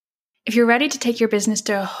If you're ready to take your business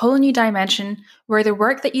to a whole new dimension where the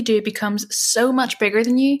work that you do becomes so much bigger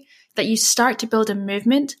than you that you start to build a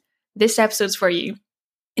movement, this episode's for you.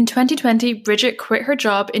 In 2020, Bridget quit her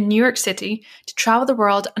job in New York City to travel the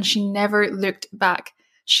world, and she never looked back.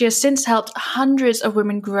 She has since helped hundreds of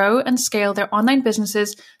women grow and scale their online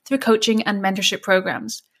businesses through coaching and mentorship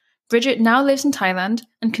programs. Bridget now lives in Thailand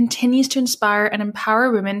and continues to inspire and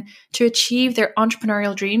empower women to achieve their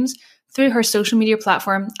entrepreneurial dreams through her social media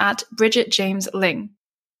platform at Bridget James Ling.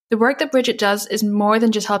 The work that Bridget does is more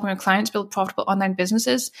than just helping her clients build profitable online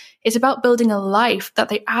businesses. It's about building a life that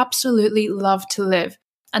they absolutely love to live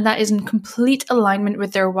and that is in complete alignment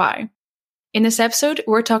with their why. In this episode,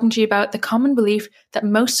 we're talking to you about the common belief that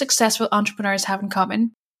most successful entrepreneurs have in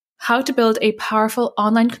common, how to build a powerful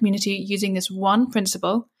online community using this one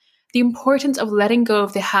principle, the importance of letting go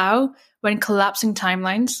of the how when collapsing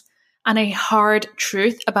timelines, and a hard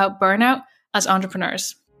truth about burnout as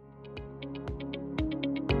entrepreneurs.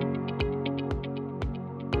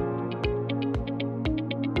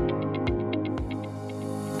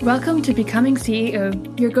 Welcome to Becoming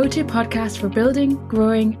CEO, your go-to podcast for building,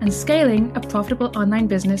 growing, and scaling a profitable online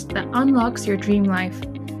business that unlocks your dream life.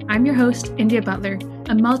 I'm your host, India Butler,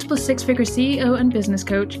 a multiple six-figure CEO and business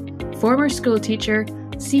coach, former school teacher,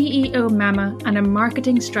 CEO mama, and a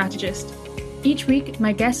marketing strategist. Each week,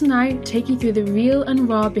 my guests and I take you through the real and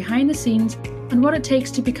raw behind the scenes and what it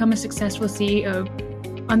takes to become a successful CEO.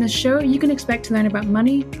 On this show, you can expect to learn about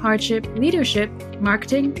money, hardship, leadership,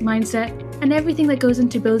 marketing, mindset, and everything that goes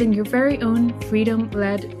into building your very own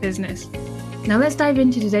freedom-led business. Now let's dive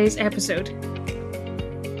into today's episode.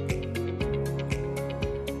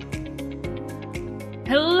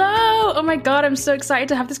 Hello! Oh my God, I'm so excited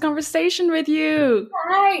to have this conversation with you.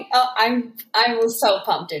 Hi! Oh, I was so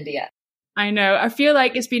pumped, India. I know. I feel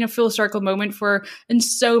like it's been a full circle moment in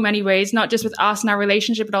so many ways, not just with us and our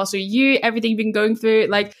relationship, but also you, everything you've been going through.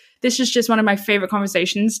 Like, this is just one of my favorite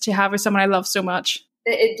conversations to have with someone I love so much.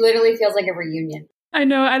 It literally feels like a reunion. I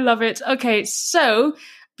know. I love it. Okay. So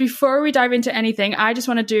before we dive into anything, I just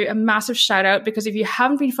want to do a massive shout out because if you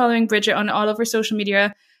haven't been following Bridget on all of her social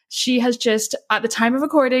media, she has just, at the time of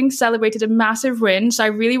recording, celebrated a massive win. So I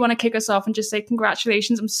really want to kick us off and just say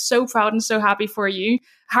congratulations. I'm so proud and so happy for you.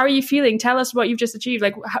 How are you feeling? Tell us what you've just achieved.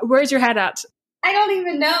 Like, where's your head at? I don't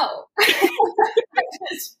even know.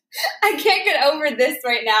 I can't get over this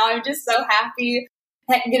right now. I'm just so happy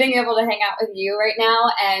getting able to hang out with you right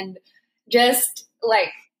now. And just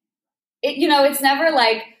like, it's never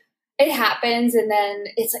like it happens and then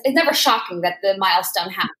it's never shocking that the milestone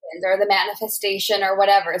happened or the manifestation or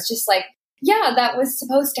whatever. It's just like, yeah, that was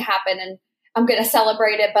supposed to happen and I'm going to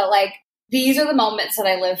celebrate it. But like, these are the moments that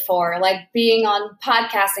I live for, like being on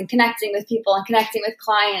podcasts and connecting with people and connecting with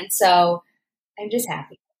clients. So I'm just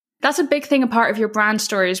happy. That's a big thing, a part of your brand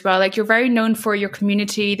story as well. Like, you're very known for your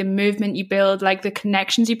community, the movement you build, like the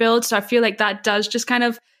connections you build. So I feel like that does just kind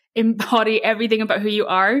of embody everything about who you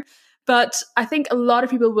are. But I think a lot of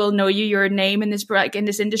people will know you, your name in this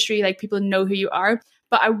industry, like people know who you are.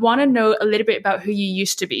 But I want to know a little bit about who you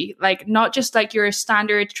used to be, like not just like your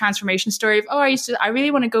standard transformation story of, I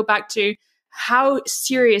really want to go back to how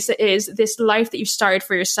serious it is, this life that you started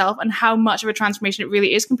for yourself and how much of a transformation it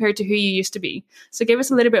really is compared to who you used to be. So give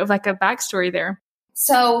us a little bit of like a backstory there.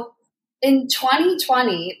 So in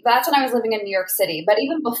 2020, that's when I was living in New York City. But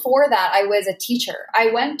even before that, I was a teacher.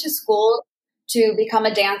 I went to school to become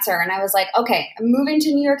a dancer. And I was like, okay, I'm moving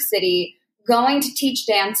to New York City, going to teach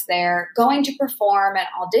dance there, going to perform and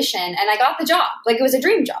audition. And I got the job. Like, it was a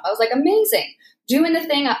dream job. I was like, amazing, doing the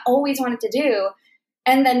thing I always wanted to do.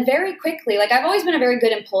 And then very quickly, like, I've always been a very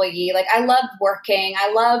good employee. Like, I love working.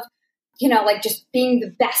 I love, like just being the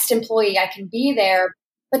best employee I can be there.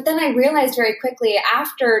 But then I realized very quickly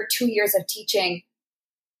after 2 years of teaching,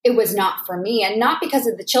 it was not for me. And not because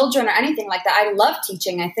of the children or anything like that. I love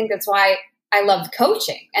teaching. I think that's why I loved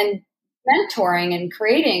coaching and mentoring and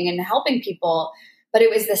creating and helping people. But it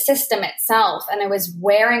was the system itself. And I was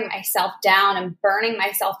wearing myself down and burning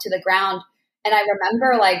myself to the ground. And I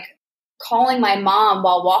remember like calling my mom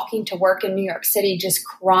while walking to work in New York City, just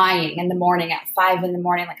crying in the morning at 5 a.m,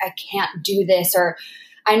 like, I can't do this. Or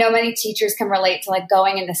I know many teachers can relate to like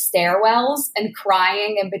going in the stairwells and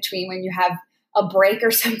crying in between when you have a break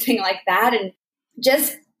or something like that. And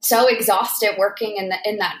just so exhausted working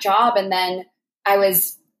in that job. And then I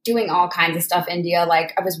was doing all kinds of stuff, India.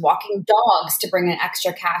 Like, I was walking dogs to bring in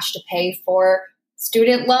extra cash to pay for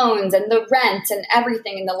student loans and the rent and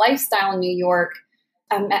everything and the lifestyle in New York.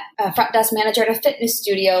 I'm a front desk manager at a fitness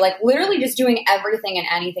studio, like literally just doing everything and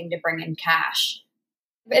anything to bring in cash.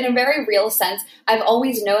 In a very real sense, I've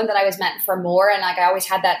always known that I was meant for more. And like, I always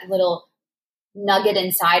had that little nugget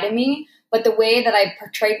inside of me. But the way that I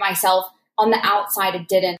portrayed myself on the outside, it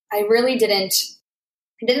didn't.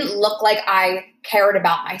 It didn't look like I cared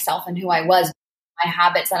about myself and who I was, my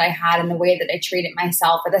habits that I had and the way that I treated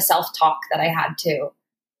myself, or the self-talk that I had too.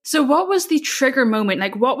 So what was the trigger moment?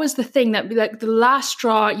 Like, what was the thing that, like, the last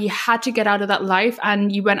straw you had to get out of that life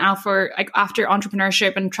and you went out for, like, after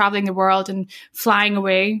entrepreneurship and traveling the world and flying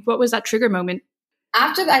away? What was that trigger moment?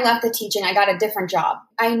 After I left the teaching, I got a different job.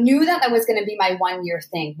 I knew that was going to be my 1-year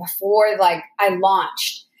thing before like I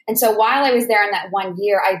launched. And so while I was there in that 1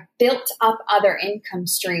 year, I built up other income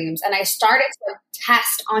streams and I started to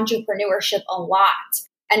test entrepreneurship a lot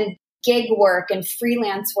and gig work and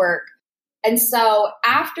freelance work. And so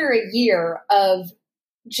after a year of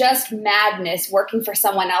just madness working for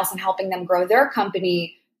someone else and helping them grow their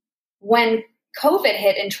company, when COVID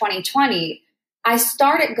hit in 2020, I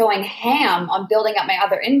started going ham on building up my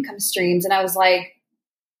other income streams. And I was like,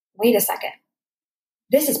 wait a second,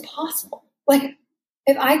 this is possible. Like,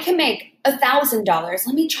 if I can make $1,000,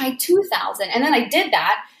 let me try 2,000. And then I did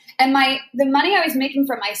that. And the money I was making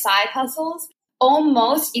from my side hustles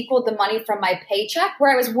almost equaled the money from my paycheck,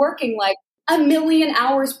 where I was working like 1 million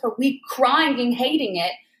hours per week, crying and hating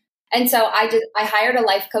it. And so I hired a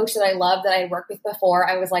life coach that I loved, that I worked with before.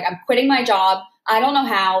 I was like, I'm quitting my job. I don't know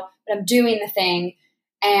how, but I'm doing the thing.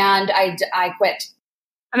 And I quit.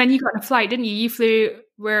 And then you got on a flight, didn't you? You flew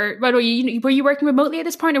were you working remotely at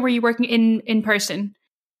this point, or were you working in person?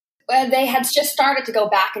 Well, they had just started to go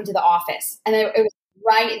back into the office, and it was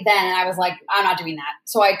right then. And I was like, I'm not doing that.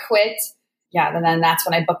 So I quit. Yeah. And then that's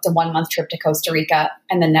when I booked a 1-month trip to Costa Rica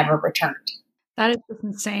and then never returned. That is just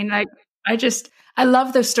insane. Like, I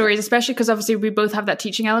love those stories, especially because obviously we both have that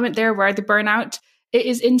teaching element there where the burnout, it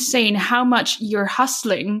is insane how much you're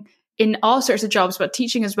hustling in all sorts of jobs, but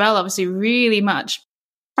teaching as well, obviously really much.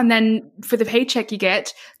 And then for the paycheck you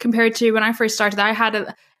get, compared to when I first started,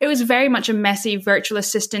 it was very much a messy virtual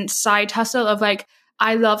assistant side hustle of like,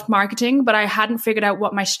 I loved marketing, but I hadn't figured out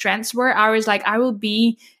what my strengths were. I was like, I will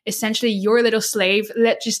be essentially your little slave.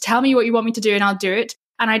 Just tell me what you want me to do and I'll do it.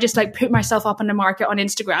 And I just like put myself up on the market on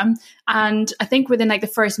Instagram. And I think within like the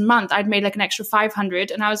first month, I'd made like an extra 500.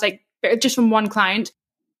 And I was like, just from one client.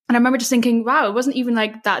 And I remember just thinking, wow, it wasn't even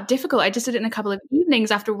like that difficult. I just did it in a couple of evenings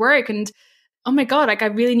after work. And oh my God, like I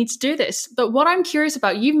really need to do this. But what I'm curious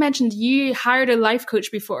about, you mentioned you hired a life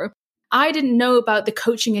coach before. I didn't know about the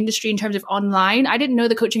coaching industry in terms of online. I didn't know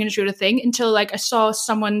the coaching industry was a thing until like I saw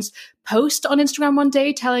someone's post on Instagram one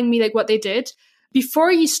day telling me like what they did.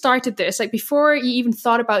 Before you started this, like before you even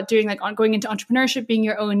thought about doing like going into entrepreneurship, being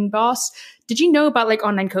your own boss, did you know about like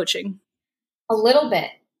online coaching? A little bit.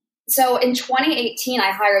 So in 2018,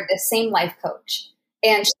 I hired this same life coach.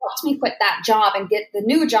 And she helped me quit that job and get the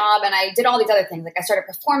new job. And I did all these other things. Like I started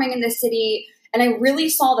performing in the city. And I really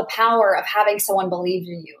saw the power of having someone believe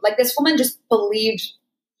in you. Like this woman just believed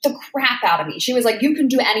the crap out of me. She was like, you can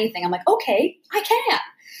do anything. I'm like, okay, I can.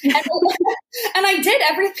 And I did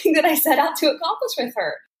everything that I set out to accomplish with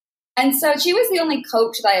her. And so she was the only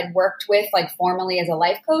coach that I had worked with like formally as a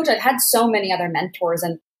life coach. I'd had so many other mentors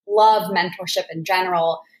and love mentorship in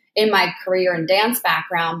general in my career and dance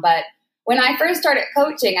background. But when I first started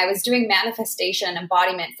coaching, I was doing manifestation and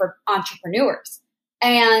embodiment for entrepreneurs.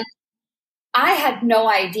 And I had no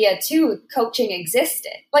idea too coaching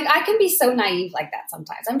existed. Like I can be so naive like that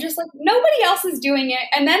sometimes. I'm just like, nobody else is doing it.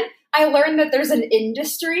 And then I learned that there's an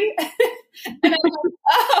industry. And I'm like,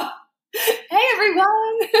 oh, hey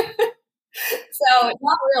everyone. So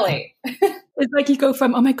not really. It's like you go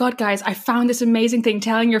from, oh my God, guys, I found this amazing thing,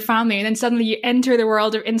 telling your family. And then suddenly you enter the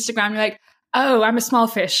world of Instagram. You're like, oh, I'm a small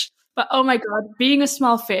fish. But oh my God, being a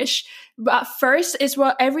small fish, at first is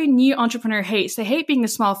what every new entrepreneur hates. They hate being a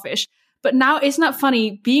small fish. But now, isn't that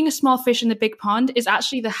funny? Being a small fish in the big pond is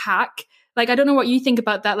actually the hack. Like, I don't know what you think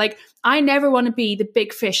about that. Like, I never want to be the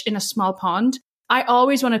big fish in a small pond. I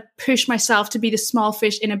always want to push myself to be the small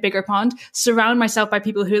fish in a bigger pond, surround myself by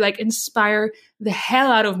people who like inspire the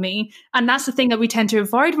hell out of me. And that's the thing that we tend to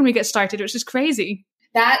avoid when we get started, which is crazy.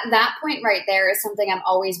 That point right there is something I'm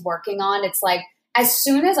always working on. It's like, as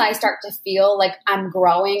soon as I start to feel like I'm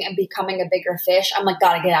growing and becoming a bigger fish, I'm like,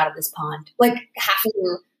 gotta get out of this pond. Like, have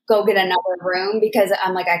to go get another room because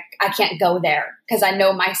I'm like, I can't go there because I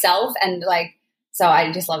know myself. And like, so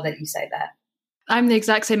I just love that you say that. I'm the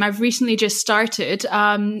exact same. I've recently just started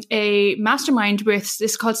a mastermind with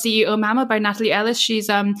this called CEO Mama by Natalie Ellis. She's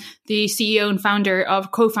the CEO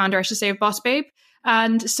and co-founder, I should say, of Boss Babe.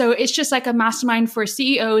 And so it's just like a mastermind for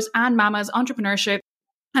CEOs and mamas, entrepreneurship.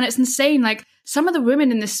 And it's insane. Like some of the women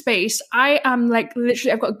in this space, I am like,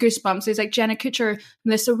 literally, I've got goosebumps. There's like Jenna Kutcher,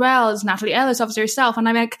 Melissa Wells, Natalie Ellis, obviously herself. And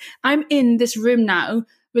I'm like, I'm in this room now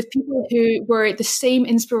with people who were the same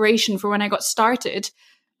inspiration for when I got started.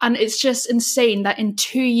 And it's just insane that in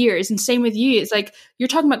 2 years, and same with you, it's like, you're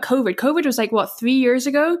talking about COVID. COVID was like, what, 3 years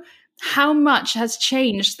ago? How much has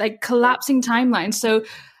changed, like collapsing timelines. So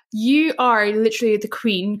you are literally the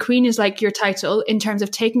queen. Queen is like your title in terms of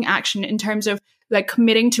taking action, in terms of like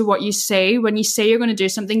committing to what you say. When you say you're going to do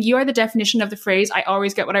something, you are the definition of the phrase, I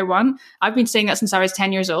always get what I want. I've been saying that since I was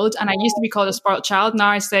 10 years old, and I used to be called a spoiled child. Now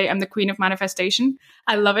I say I'm the queen of manifestation.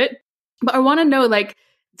 I love it. But I want to know, like,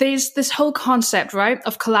 there's this whole concept, right,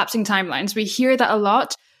 of collapsing timelines. We hear that a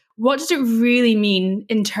lot. What does it really mean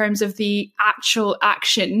in terms of the actual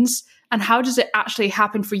actions, and how does it actually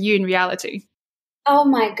happen for you in reality? Oh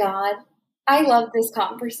my God. I love this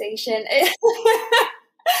conversation.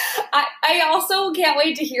 I also can't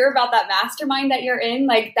wait to hear about that mastermind that you're in.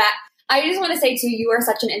 Like that, I just want to say too, you are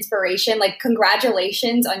such an inspiration. Like,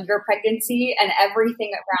 congratulations on your pregnancy and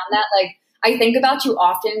everything around that. Like, I think about you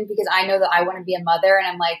often because I know that I want to be a mother, and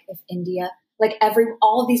I'm like, if India, like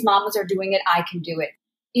all of these mamas are doing it, I can do it.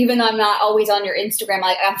 Even though I'm not always on your Instagram,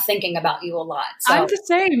 like I'm thinking about you a lot. So. I'm the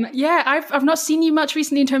same. Yeah, I've not seen you much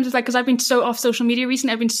recently in terms of like, because I've been so off social media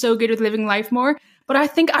recently. I've been so good with living life more. But I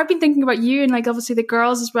think I've been thinking about you and like obviously the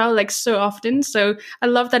girls as well, like so often. So I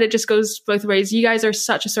love that it just goes both ways. You guys are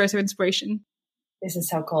such a source of inspiration. This is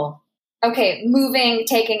so cool. Okay, moving,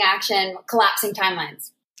 taking action, collapsing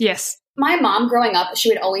timelines. Yes. My mom growing up, she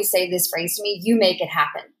would always say this phrase to me, you make it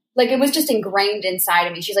happen. Like, it was just ingrained inside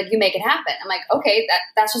of me. She's like, you make it happen. I'm like, okay,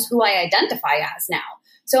 that's just who I identify as now.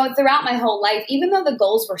 So throughout my whole life, even though the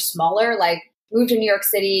goals were smaller, like move to New York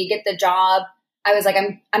City, get the job, I was like,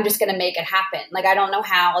 I'm just going to make it happen. Like, I don't know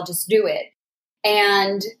how, I'll just do it.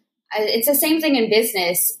 And it's the same thing in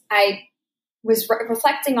business. I was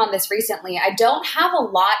reflecting on this recently. I don't have a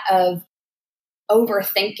lot of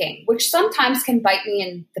overthinking, which sometimes can bite me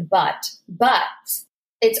in the butt, but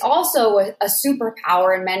it's also a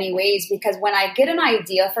superpower in many ways, because when I get an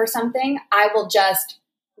idea for something, I will just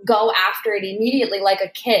go after it immediately like a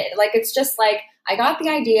kid. Like, it's just like, I got the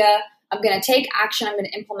idea, I'm going to take action, I'm going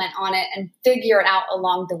to implement on it and figure it out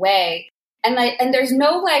along the way. And there's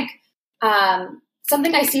no like,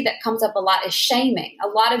 something I see that comes up a lot is shaming, a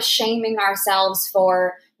lot of shaming ourselves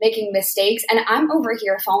for making mistakes. And I'm over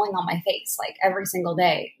here falling on my face like every single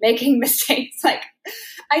day, making mistakes. Like,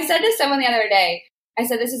 I said to someone the other day, I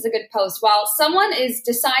said, this is a good post. While someone is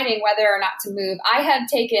deciding whether or not to move, I have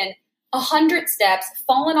taken 100 steps,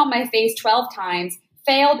 fallen on my face 12 times,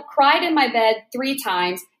 failed, cried in my bed 3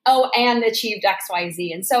 times, and achieved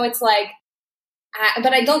XYZ. And so it's like,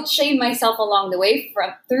 but I don't shame myself along the way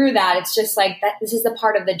through that. It's just like that. This is the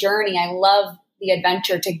part of the journey. I love the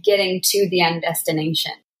adventure to getting to the end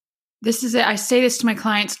destination. This is it. I say this to my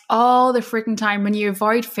clients all the freaking time. When you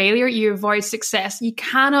avoid failure, you avoid success. You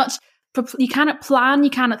cannot plan, you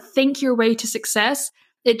cannot think your way to success.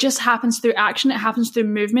 It just happens through action. It happens through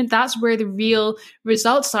movement. That's where the real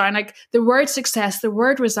results are. And like the word success, the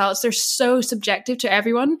word results, they're so subjective to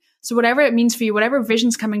everyone. So whatever it means for you, whatever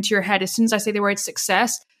vision's coming to your head, as soon as I say the word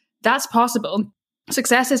success, that's possible.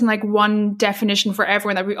 Success isn't like one definition for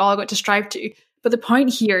everyone that we all got to strive to. But the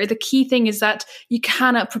point here, the key thing is that you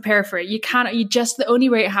cannot prepare for it. The only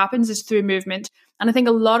way it happens is through movement. And I think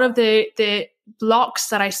a lot of the blocks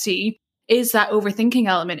that I see is that overthinking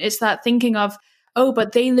element. It's that thinking of, oh,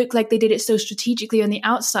 but they look like they did it so strategically on the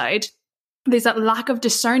outside. There's that lack of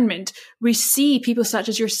discernment. We see people such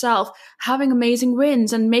as yourself having amazing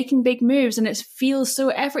wins and making big moves, and it feels so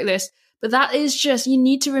effortless. But that is just, you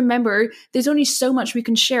need to remember there's only so much we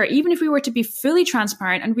can share. Even if we were to be fully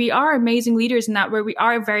transparent, and we are amazing leaders in that, where we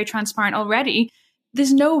are very transparent already,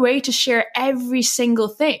 there's no way to share every single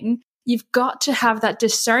thing. You've got to have that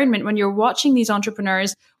discernment when you're watching these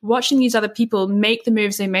entrepreneurs, watching these other people make the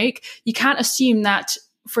moves they make. You can't assume that,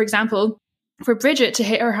 for example, for Bridget to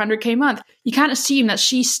hit her 100K month, you can't assume that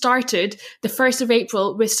she started the 1st of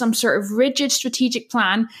April with some sort of rigid strategic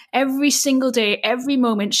plan. Every single day, every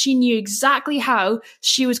moment, she knew exactly how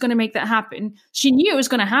she was going to make that happen. She knew it was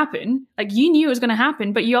going to happen. Like, you knew it was going to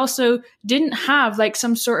happen, but you also didn't have like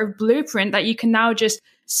some sort of blueprint that you can now just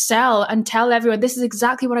sell and tell everyone, this is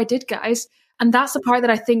exactly what I did, guys. And that's the part that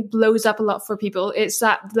I think blows up a lot for people. It's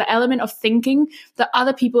that the element of thinking that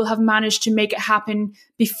other people have managed to make it happen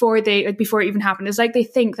before it even happened. It's like they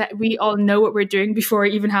think that we all know what we're doing before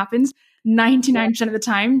it even happens. 99% of the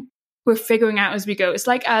time, we're figuring out as we go. It's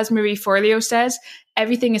like, as Marie Forleo says,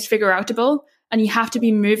 everything is figure outable, and you have to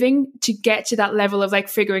be moving to get to that level of like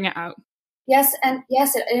figuring it out. Yes. And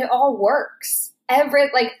yes, it all works.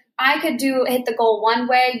 I could hit the goal one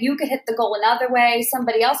way, you could hit the goal another way,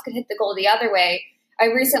 somebody else could hit the goal the other way. I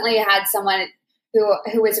recently had someone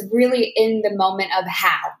who was really in the moment of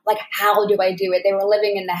how do I do it? They were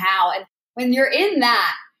living in the how. And when you're in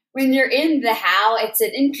the how, it's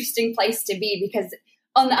an interesting place to be, because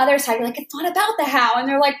on the other side, you're like, it's not about the how. And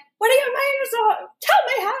they're like, what do you mean? So tell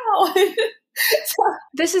me how. So,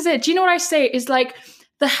 this is it. Do you know what I say is like,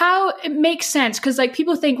 the how, it makes sense because like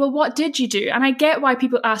people think, well, what did you do? And I get why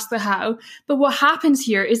people ask the how, but what happens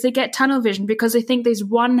here is they get tunnel vision because they think there's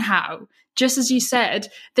one how. Just as you said,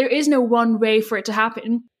 there is no one way for it to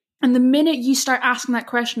happen. And the minute you start asking that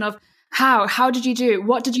question of how did you do it?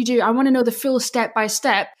 What did you do? I want to know the full step by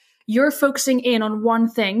step. You're focusing in on one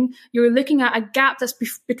thing. You're looking at a gap that's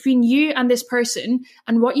between you and this person,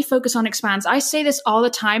 and what you focus on expands. I say this all the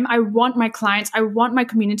time. I want my clients, I want my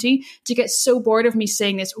community to get so bored of me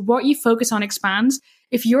saying this. What you focus on expands.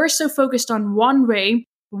 If you're so focused on one way,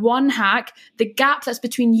 one hack, the gap that's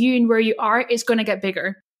between you and where you are is going to get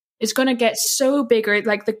bigger. It's going to get so bigger.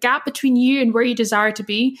 Like the gap between you and where you desire to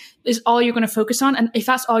be is all you're going to focus on. And if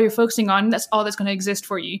that's all you're focusing on, that's all that's going to exist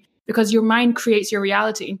for you, because your mind creates your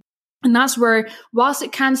reality. And that's where, whilst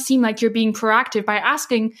it can seem like you're being proactive by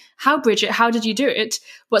asking, how, Bridget, how did you do it?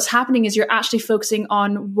 What's happening is you're actually focusing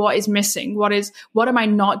on what is missing. What am I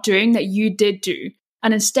not doing that you did do?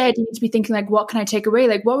 And instead, you need to be thinking like, what can I take away?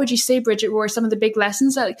 Like, what would you say, Bridget, were some of the big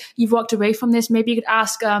lessons that you've walked away from this? Maybe you could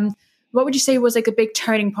ask, what would you say was like a big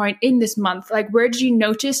turning point in this month? Like, where did you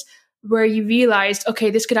notice where you realized, okay,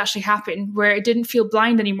 this could actually happen, where it didn't feel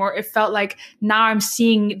blind anymore? It felt like now I'm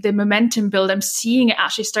seeing the momentum build. I'm seeing it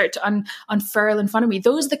actually start to unfurl in front of me.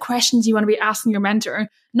 Those are the questions you want to be asking your mentor,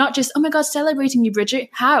 not just, oh my God, celebrating you, Bridget.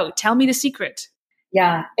 How? Tell me the secret.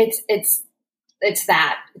 Yeah, it's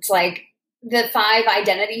that. It's like the 5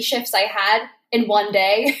 identity shifts I had in one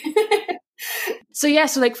day. So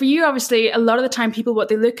like for you, obviously, a lot of the time people, what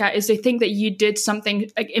they look at is they think that you did something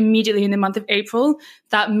like immediately in the month of April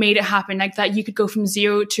that made it happen, like that you could go from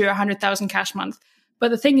 0 to 100,000 cash month. But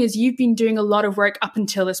the thing is, you've been doing a lot of work up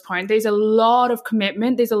until this point. There's a lot of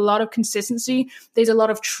commitment. There's a lot of consistency. There's a lot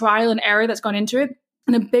of trial and error that's gone into it.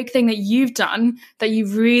 And a big thing that you've done that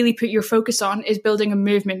you've really put your focus on is building a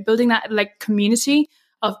movement, building that like community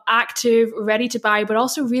of active, ready to buy, but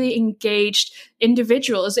also really engaged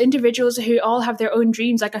individuals who all have their own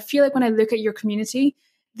dreams. Like I feel like when I look at your community,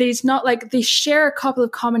 there's not like they share a couple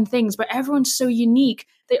of common things, but everyone's so unique.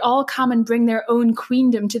 They all come and bring their own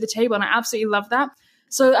queendom to the table. And I absolutely love that.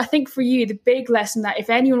 So I think for you, the big lesson that if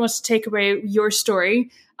anyone wants to take away your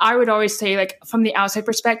story, I would always say, like from the outside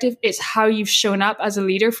perspective, it's how you've shown up as a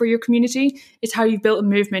leader for your community. It's how you've built a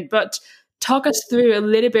movement. But talk us through a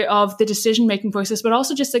little bit of the decision-making process, but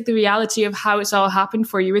also just like the reality of how it's all happened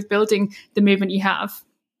for you with building the movement you have.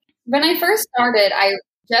 When I first started, I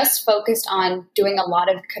just focused on doing a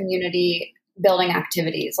lot of community building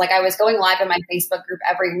activities. Like I was going live in my Facebook group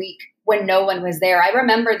every week when no one was there. I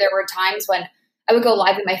remember there were times when I would go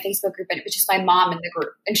live in my Facebook group and it was just my mom in the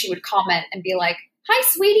group, and she would comment and be like, "Hi,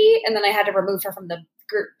 sweetie." And then I had to remove her from the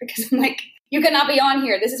group because I'm like, you cannot be on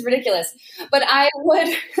here. This is ridiculous. But I'm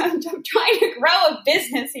trying to grow a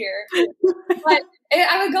business here. But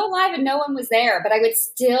I would go live and no one was there, but I would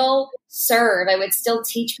still serve. I would still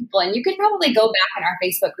teach people. And you could probably go back in our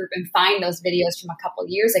Facebook group and find those videos from a couple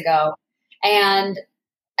years ago. And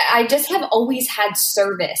I just have always had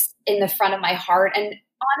service in the front of my heart. And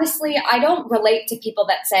honestly, I don't relate to people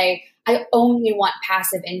that say, I only want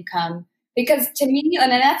passive income. Because to me,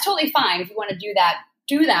 and that's totally fine if you want to do that,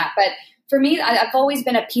 do that. But for me, I've always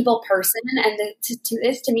been a people person, and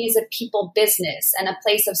this to me is a people business and a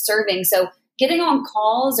place of serving. So getting on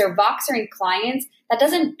calls or Voxering clients, that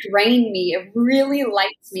doesn't drain me. It really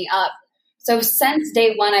lights me up. So since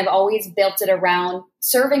day one, I've always built it around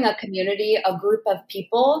serving a community, a group of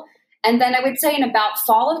people. And then I would say in about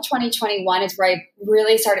fall of 2021 is where I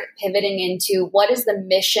really started pivoting into what is the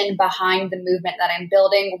mission behind the movement that I'm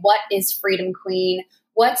building? What is Freedom Queen?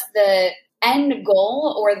 What's the end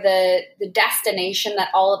goal or the destination that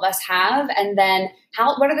all of us have? And then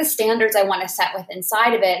what are the standards I want to set with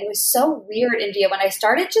inside of it? And it was so weird, India, when I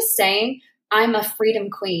started just saying, I'm a freedom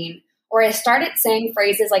queen, or I started saying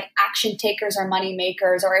phrases like action takers are money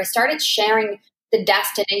makers, or I started sharing the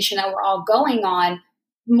destination that we're all going on,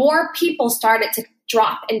 more people started to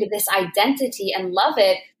drop into this identity and love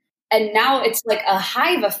it. And now it's like a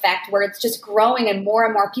hive effect where it's just growing and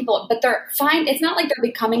more people, but they're fine. It's not like they're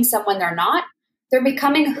becoming someone they're not. They're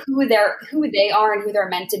becoming who they are and who they're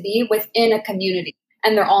meant to be within a community.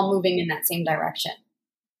 And they're all moving in that same direction.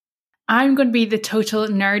 I'm going to be the total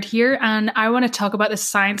nerd here. And I want to talk about the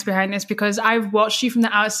science behind this because I've watched you from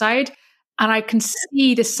the outside and I can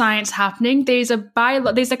see the science happening. There's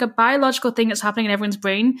like a biological thing that's happening in everyone's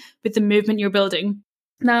brain with the movement you're building.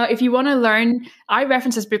 Now, if you want to learn, I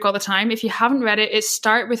reference this book all the time. If you haven't read it, it's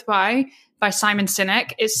Start With Why by Simon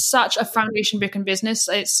Sinek. It's such a foundation book in business.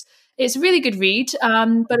 It's a really good read,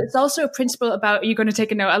 but it's also a principle about, you're going to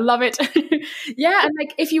take a note. I love it. Yeah. And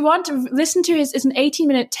like, if you want to listen to it's an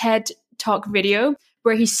 18-minute TED Talk video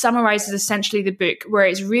where he summarizes essentially the book, where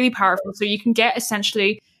it's really powerful. So you can get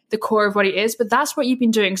essentially the core of what it is, but that's what you've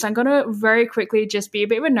been doing. So I'm going to very quickly just be a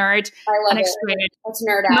bit of a nerd and explain it. Let's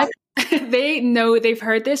nerd out. They know, they've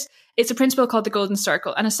heard this. It's a principle called the golden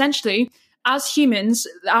circle. And essentially, as humans,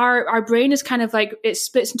 our brain is kind of like, it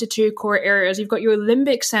splits into two core areas. You've got your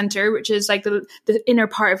limbic center, which is like the inner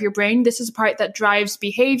part of your brain. This is a part that drives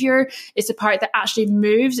behavior. It's a part that actually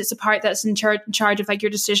moves. It's a part that's in charge of like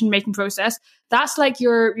your decision-making process. That's like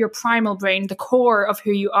your primal brain, the core of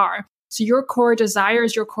who you are. So your core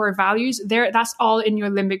desires, your core values, that's all in your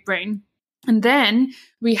limbic brain. And then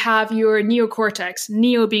we have your neocortex,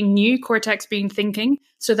 neo being new, cortex being thinking.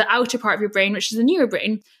 So the outer part of your brain, which is the newer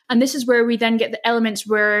brain. And this is where we then get the elements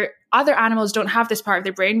where other animals don't have this part of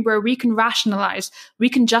their brain, where we can rationalize, we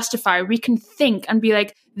can justify, we can think and be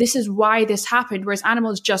like, this is why this happened, whereas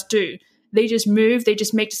animals just do. They just move, they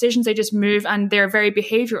just make decisions, they just move, and they're very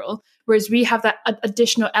behavioral. Whereas we have that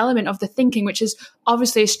additional element of the thinking, which is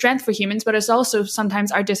obviously a strength for humans, but it's also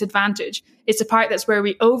sometimes our disadvantage. It's the part that's where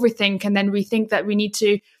we overthink, and then we think that we need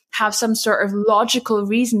to have some sort of logical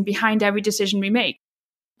reason behind every decision we make.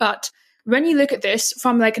 But when you look at this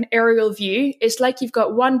from like an aerial view, it's like you've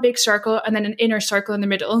got one big circle and then an inner circle in the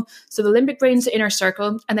middle. So the limbic brain's the inner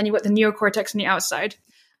circle, and then you've got the neocortex on the outside.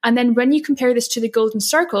 And then when you compare this to the golden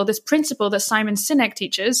circle, this principle that Simon Sinek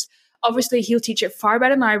teaches, obviously he'll teach it far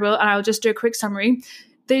better than I will, and I'll just do a quick summary.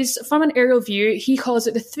 There's, from an aerial view, he calls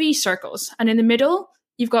it the three circles. And in the middle,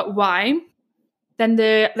 you've got why, then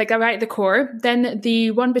right at the core, then the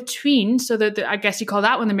one between, so I guess you call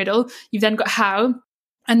that one the middle, you've then got how,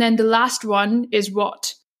 and then the last one is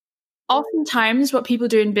what. Oftentimes, what people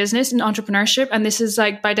do in business and entrepreneurship, and this is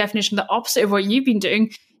like by definition the opposite of what you've been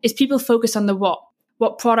doing, is people focus on the what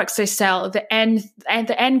products they sell, the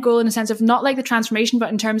end goal in a sense of not like the transformation, but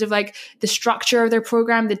in terms of like the structure of their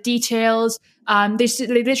program, the details. They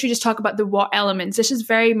literally just talk about the what elements. This is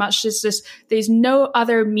very much just this, there's no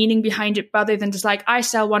other meaning behind it other than just like, I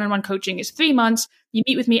sell one-on-one coaching. It's 3 months. You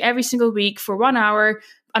meet with me every single week for 1 hour.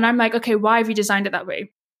 And I'm like, okay, why have you designed it that way?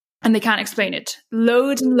 And they can't explain it.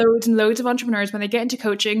 Loads and loads and loads of entrepreneurs, when they get into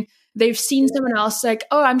coaching, they've seen someone else like,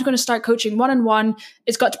 oh, I'm going to start coaching one-on-one.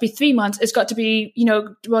 It's got to be 3 months. It's got to be,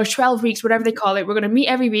 12 weeks, whatever they call it. We're going to meet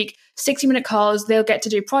every week, 60-minute calls. They'll get to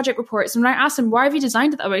do project reports. And when I ask them, why have you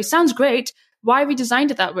designed it that way? Sounds great. Why have you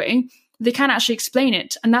designed it that way? They can't actually explain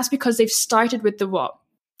it. And that's because they've started with the what.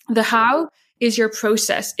 The how is your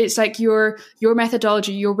process. It's like your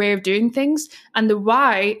methodology, your way of doing things. And the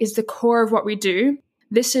why is the core of what we do.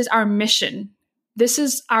 This is our mission. This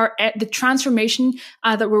is the transformation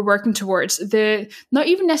that we're working towards. Not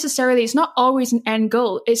even necessarily, it's not always an end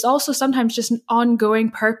goal. It's also sometimes just an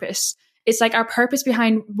ongoing purpose. It's like our purpose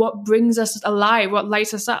behind what brings us alive, what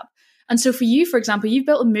lights us up. And so for you, for example, you've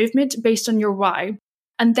built a movement based on your why.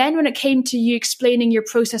 And then when it came to you explaining your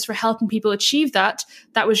process for helping people achieve that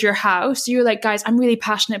was your how. So you're like, guys, I'm really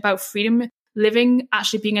passionate about freedom, living,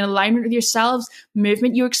 actually being in alignment with yourselves,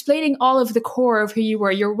 movement. You're explaining all of the core of who you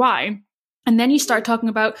were, your why. And then you start talking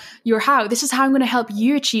about your how. This is how I'm going to help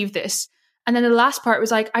you achieve this. And then the last part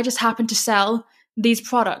was like, I just happen to sell these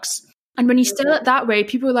products. And when you sell it that way,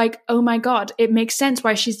 people are like, oh my God, it makes sense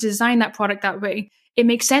why she's designed that product that way. It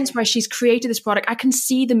makes sense why she's created this product. I can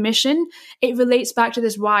see the mission. It relates back to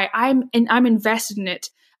this why. I'm invested in it.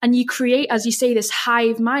 And you create, as you say, this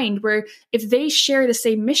hive mind where if they share the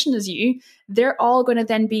same mission as you, they're all going to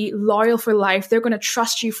then be loyal for life. They're going to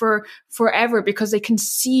trust you for forever because they can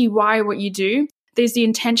see what you do. There's the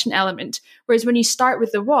intention element. Whereas when you start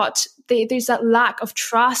with the what, there's that lack of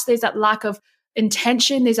trust. There's that lack of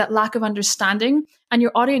intention. There's that lack of understanding. And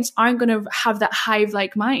your audience aren't going to have that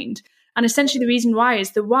hive-like mind. And essentially the reason why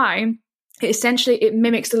is the why. It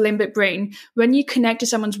mimics the limbic brain. When you connect to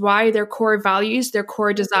someone's why, their core values, their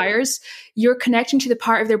core desires, you're connecting to the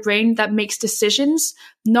part of their brain that makes decisions,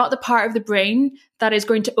 not the part of the brain that is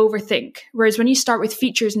going to overthink. Whereas when you start with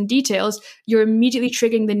features and details, you're immediately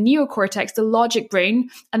triggering the neocortex, the logic brain,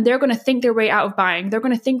 and they're going to think their way out of buying. They're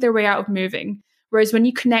going to think their way out of moving. Whereas when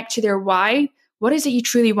you connect to their why, what is it you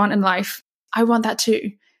truly want in life? I want that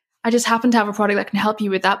too. I just happen to have a product that can help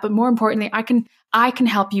you with that. But more importantly, I can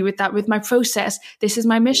help you with that with my process. This is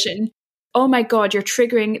my mission. Oh my God, you're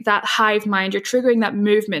triggering that hive mind. You're triggering that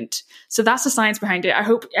movement. So that's the science behind it. I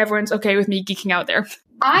hope everyone's okay with me geeking out there.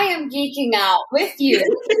 I am geeking out with you.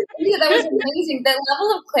 Yeah, that was amazing. The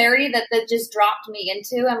level of clarity that just dropped me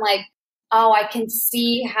into, I'm like, oh, I can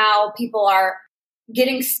see how people are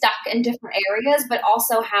getting stuck in different areas, but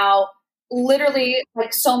also how literally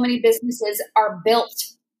like so many businesses are built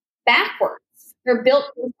backwards. They're built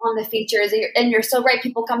on the features. And you're so right.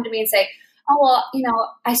 People come to me and say, oh,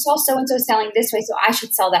 well, I saw so-and-so selling this way, so I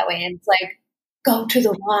should sell that way. And it's like, go to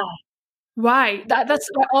the why. Why? That's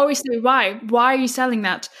I always say why. Why are you selling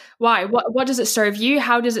that? Why? What does it serve you?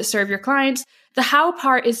 How does it serve your clients? The how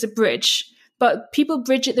part is the bridge, but people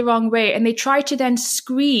bridge it the wrong way and they try to then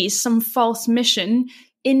squeeze some false mission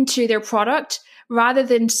into their product rather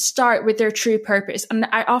than start with their true purpose. And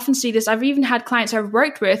I often see this. I've even had clients I've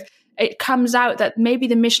worked with, it comes out that maybe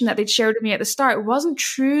the mission that they'd shared with me at the start wasn't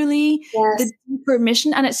truly the deeper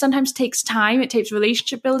mission. And it sometimes takes time. It takes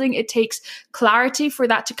relationship building. It takes clarity for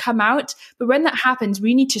that to come out. But when that happens,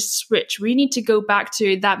 we need to switch. We need to go back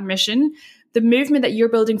to that mission, the movement that you're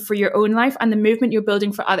building for your own life and the movement you're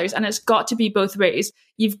building for others. And it's got to be both ways.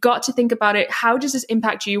 You've got to think about it. How does this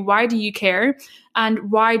impact you? Why do you care? And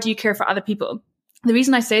why do you care for other people? The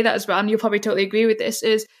reason I say that as well, and you'll probably totally agree with this,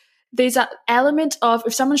 is there's that element of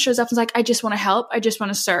if someone shows up and is like, I just want to help, I just want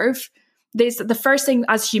to serve. There's the first thing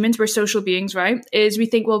as humans, we're social beings, right? Is we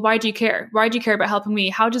think, well, why do you care? Why do you care about helping me?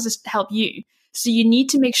 How does this help you? So you need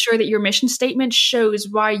to make sure that your mission statement shows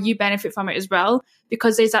why you benefit from it as well,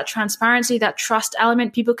 because there's that transparency, that trust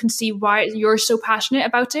element. People can see why you're so passionate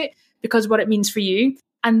about it because what it means for you.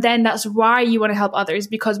 And then that's why you want to help others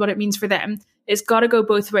because what it means for them. It's got to go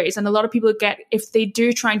both ways. And a lot of people if they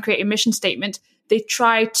do try and create a mission statement, they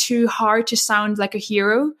try too hard to sound like a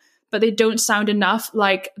hero, but they don't sound enough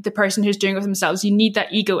like the person who's doing it themselves. You need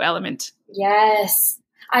that ego element. Yes.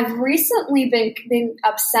 I've recently been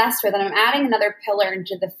obsessed with, and I'm adding another pillar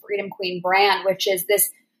into the Freedom Queen brand, which is this,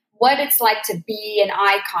 what it's like to be an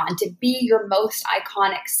icon, to be your most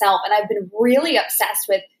iconic self. And I've been really obsessed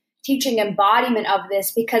with teaching embodiment of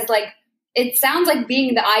this because it sounds like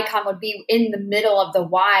being the icon would be in the middle of the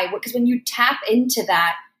why, because when you tap into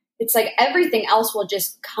that, it's like everything else will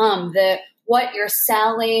just come. What you're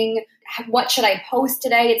selling, what should I post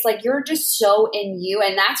today? It's like you're just so in you.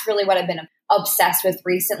 And that's really what I've been obsessed with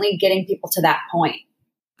recently, getting people to that point.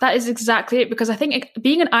 That is exactly it, because I think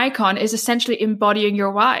being an icon is essentially embodying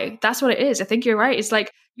your why. That's what it is. I think you're right. It's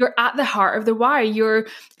like you're at the heart of the why. You're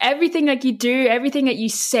everything that you do, everything that you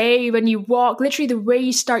say when you walk, literally the way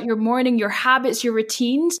you start your morning, your habits, your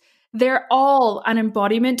routines, they're all an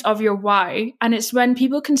embodiment of your why. And it's when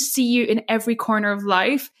people can see you in every corner of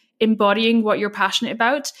life, embodying what you're passionate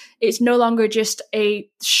about. It's no longer just a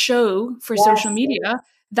show for social media.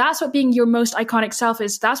 That's what being your most iconic self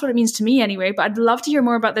is. That's what it means to me anyway. But I'd love to hear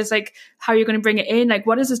more about this, like how you're going to bring it in. Like,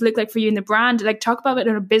 what does this look like for you in the brand? Like, talk about it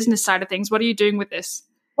on a business side of things. What are you doing with this?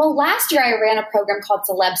 Well, last year I ran a program called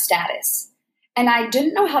Celeb Status. And I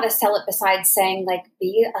didn't know how to sell it besides saying, like,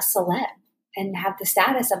 be a celeb and have the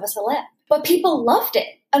status of a celeb. But people loved it.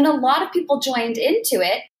 And a lot of people joined into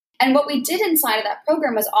it. And what we did inside of that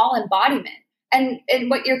program was all embodiment. And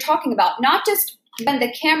what you're talking about, not just when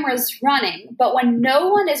the camera's running, but when no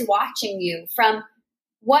one is watching you, from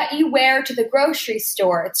what you wear to the grocery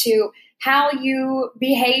store to how you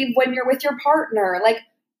behave when you're with your partner, like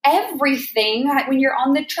everything, when you're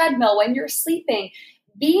on the treadmill, when you're sleeping,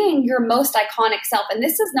 being your most iconic self. And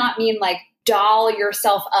this does not mean like doll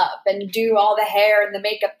yourself up and do all the hair and the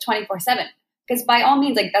makeup 24/7. Because by all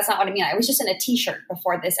means, like that's not what I mean. I was just in a t-shirt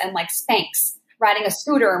before this and like Spanx riding a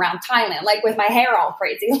scooter around Thailand, like with my hair all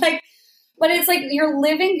crazy. But it's like you're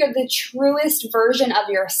living the truest version of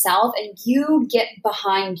yourself and you get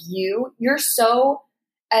behind you. You're so,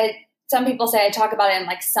 some people say I talk about it in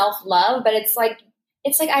like self-love, but it's like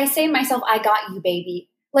I say to myself, I got you, baby.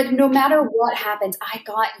 Like no matter what happens, I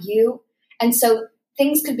got you. And so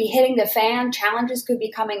things could be hitting the fan, challenges could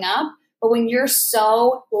be coming up. But when you're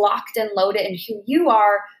so locked and loaded in who you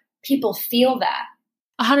are, people feel that.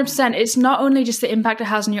 100%. It's not only just the impact it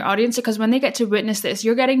has on your audience, because when they get to witness this,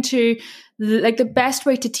 you're getting to, like, the best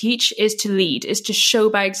way to teach is to lead, is to show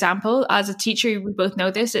by example. As a teacher, we both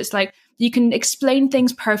know this. It's like you can explain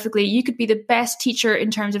things perfectly. You could be the best teacher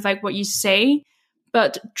in terms of like what you say,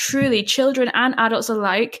 but truly children and adults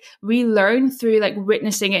alike, we learn through like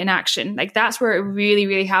witnessing it in action. Like that's where it really,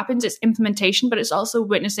 really happens. It's implementation, but it's also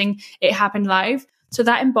witnessing it happen live. So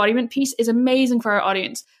that embodiment piece is amazing for our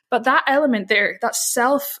audience. But that element there, that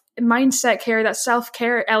self-mindset care, that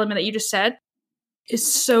self-care element that you just said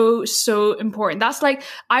is so, so important. That's like,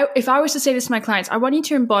 if I was to say this to my clients, I want you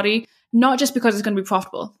to embody, not just because it's going to be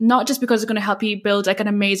profitable, not just because it's going to help you build like an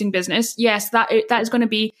amazing business. Yes, that is going to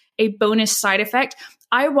be a bonus side effect.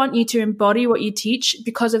 I want you to embody what you teach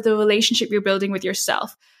because of the relationship you're building with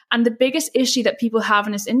yourself. And the biggest issue that people have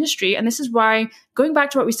in this industry, and this is why, going back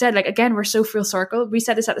to what we said, like, again, we're so full circle. We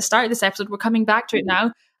said this at the start of this episode. We're coming back to it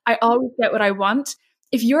now. I always get what I want.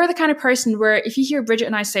 If you're the kind of person where if you hear Bridget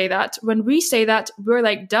and I say that, when we say that, we're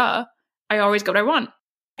like, duh, I always get what I want.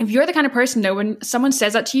 If you're the kind of person, though, when someone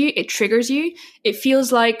says that to you, it triggers you. It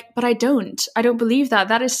feels like, but I don't believe that.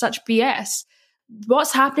 That is such BS.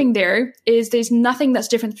 What's happening there is there's nothing that's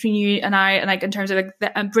different between you and I, and like in terms of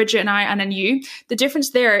like Bridget and I, and then you. The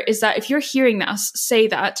difference there is that if you're hearing us say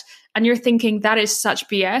that and you're thinking that is such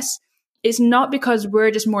BS, it's not because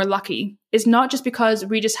we're just more lucky. It's not just because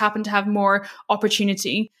we just happen to have more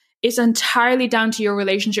opportunity. It's entirely down to your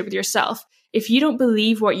relationship with yourself. If you don't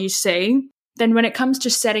believe what you say, then when it comes to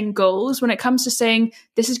setting goals, when it comes to saying,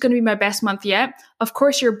 this is going to be my best month yet, of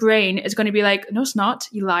course your brain is going to be like, no, it's not,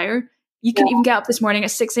 you liar. You couldn't even get up this morning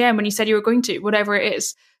at 6 a.m. when you said you were going to, whatever it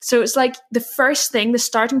is. So it's like the first thing, the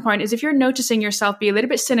starting point is if you're noticing yourself be a little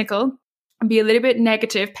bit cynical and be a little bit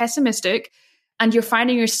negative, pessimistic, and you're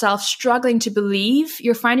finding yourself struggling to believe,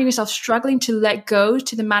 you're finding yourself struggling to let go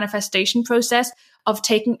to the manifestation process of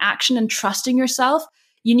taking action and trusting yourself,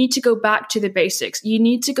 you need to go back to the basics. You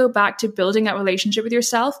need to go back to building that relationship with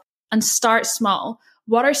yourself and start small.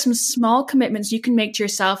 What are some small commitments you can make to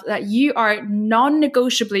yourself that you are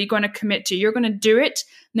non-negotiably going to commit to? You're going to do it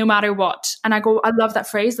no matter what. And I love that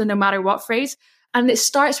phrase, the no matter what phrase. And it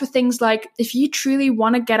starts with things like, if you truly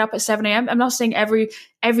want to get up at 7 a.m., I'm not saying every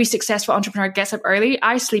successful entrepreneur gets up early.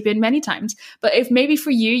 I sleep in many times. But if maybe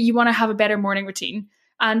for you, you want to have a better morning routine.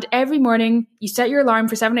 And every morning you set your alarm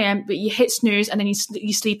for 7 a.m., but you hit snooze and then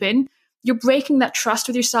you sleep in. You're breaking that trust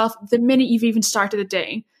with yourself the minute you've even started the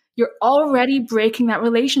day. You're already breaking that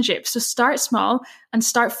relationship. So start small and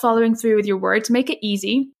start following through with your words. Make it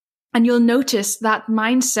easy. And you'll notice that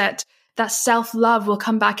mindset, that self-love will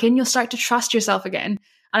come back in. You'll start to trust yourself again.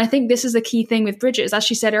 And I think this is the key thing with Bridget, is as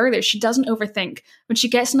she said earlier, she doesn't overthink. When she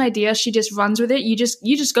gets an idea, she just runs with it. You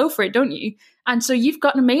just go for it, don't you? And so you've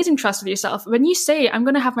got an amazing trust with yourself. When you say, I'm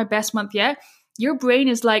going to have my best month yet, your brain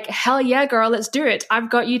is like, hell yeah, girl, let's do it. I've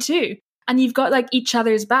got you too. And you've got like each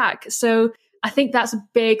other's back. So I think that's a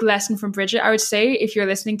big lesson from Bridget. I would say if you're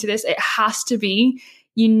listening to this, it has to be,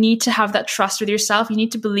 you need to have that trust with yourself. You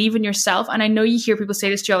need to believe in yourself. And I know you hear people say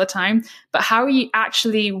this to you all the time, but how are you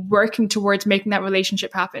actually working towards making that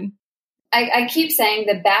relationship happen? I keep saying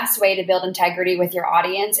the best way to build integrity with your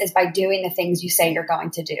audience is by doing the things you say you're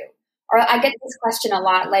going to do. Or I get this question a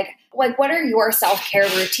lot, like what are your self-care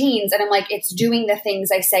routines? And I'm like, it's doing the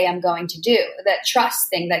things I say I'm going to do. That trust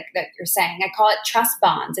thing that you're saying, I call it trust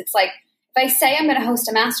bonds. It's like, if I say I'm going to host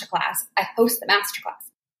a masterclass, I host the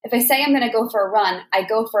masterclass. If I say I'm going to go for a run, I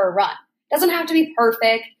go for a run. It doesn't have to be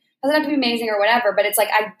perfect, doesn't have to be amazing or whatever, but it's like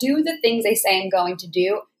I do the things I say I'm going to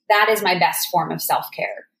do. That is my best form of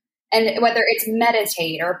self-care. And whether it's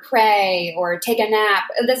meditate or pray or take a nap,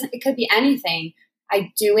 it could be anything.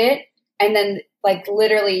 I do it. And then like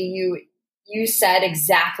literally you said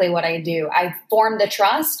exactly what I do. I formed the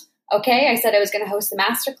trust. Okay. I said I was going to host the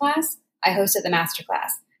masterclass. I hosted the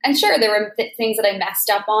masterclass. And sure, there were things that I messed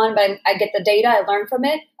up on, but I get the data, I learn from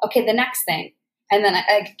it. Okay, the next thing. And then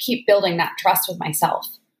I keep building that trust with myself.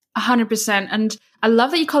 100%. And I love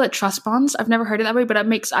that you call it trust bonds. I've never heard it that way, but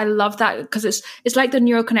I love that because it's like the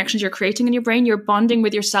neural connections you're creating in your brain. You're bonding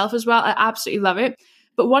with yourself as well. I absolutely love it.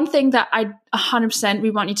 But one thing that 100% we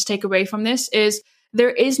want you to take away from this is there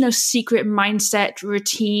is no secret mindset,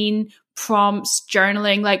 routine, prompts,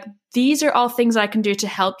 journaling. Like these are all things I can do to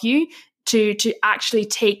help you to actually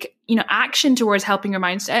take, action towards helping your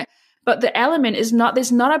mindset. But the element is not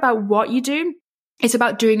about what you do. It's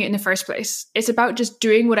about doing it in the first place. It's about just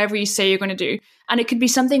doing whatever you say you're going to do. And it could be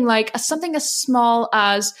something like something as small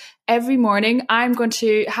as every morning, I'm going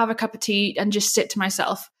to have a cup of tea and just sit to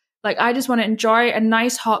myself. Like I just want to enjoy a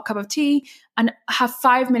nice hot cup of tea and have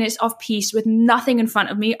 5 minutes of peace with nothing in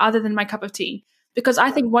front of me other than my cup of tea. Because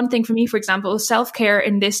I think one thing for me, for example, self-care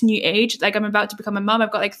in this new age, like I'm about to become a mom.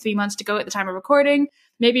 I've got like 3 months to go at the time of recording.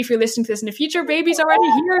 Maybe if you're listening to this in the future, baby's already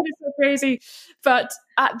here. It's so crazy. But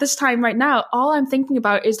at this time right now, all I'm thinking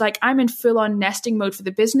about is like I'm in full-on nesting mode for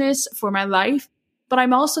the business, for my life. But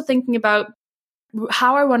I'm also thinking about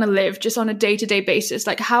how I want to live just on a day-to-day basis,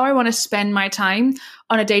 like how I want to spend my time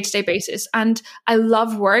on a day-to-day basis. And I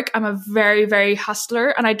love work. I'm a very, very hustler.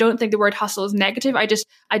 And I don't think the word hustle is negative. I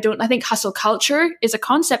think hustle culture is a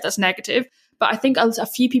concept that's negative. But I think a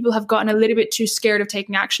few people have gotten a little bit too scared of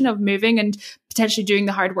taking action, of moving and potentially doing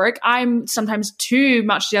the hard work. I'm sometimes too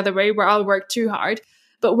much the other way where I'll work too hard.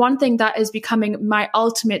 But one thing that is becoming my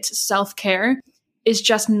ultimate self-care is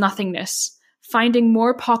just nothingness. Finding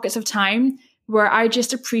more pockets of time where I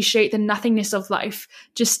just appreciate the nothingness of life.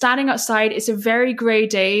 Just standing outside, it's a very grey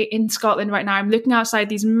day in Scotland right now. I'm looking outside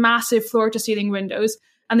these massive floor to ceiling windows,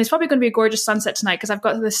 and there's probably going to be a gorgeous sunset tonight because I've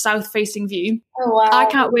got the south facing view. Oh, wow. I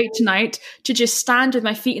can't wait tonight to just stand with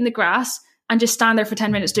my feet in the grass and just stand there for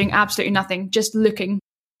 10 minutes doing absolutely nothing, just looking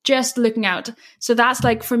out. So that's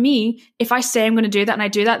like, for me, if I say I'm going to do that and I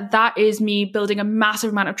do that, that is me building a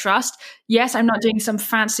massive amount of trust. Yes, I'm not doing some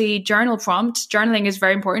fancy journal prompt. Journaling is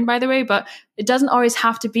very important, by the way, but it doesn't always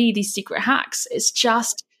have to be these secret hacks. It's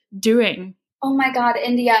just doing. Oh my God,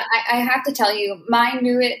 India, I have to tell you, my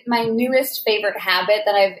newest favorite habit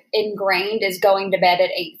that I've ingrained is going to bed at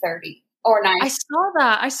 8:30 or 9. I saw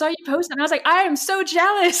that. I saw you post it and I was like, I am so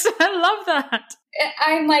jealous. I love that.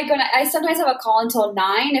 I'm like, I sometimes have a call until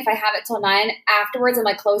 9. If I have it till 9, afterwards I'm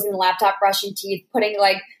like closing the laptop, brushing teeth, putting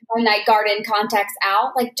like my night guard in contacts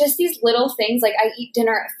out. Like just these little things. Like I eat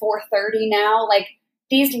dinner at 4:30 now. Like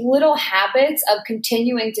these little habits of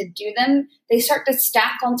continuing to do them, they start to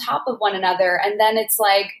stack on top of one another. And then it's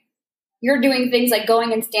like you're doing things like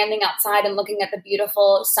going and standing outside and looking at the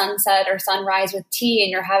beautiful sunset or sunrise with tea,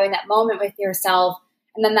 and you're having that moment with yourself.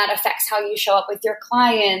 And then that affects how you show up with your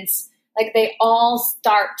clients. Like they all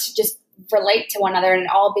start to just relate to one another and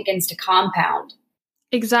it all begins to compound.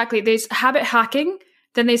 Exactly. There's habit hacking,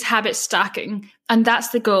 then there's habit stacking. And that's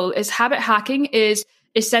the goal. Is habit hacking is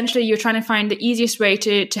essentially you're trying to find the easiest way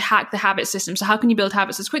to hack the habit system. So how can you build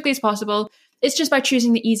habits as quickly as possible? It's just by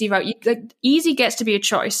choosing the easy route. Easy gets to be a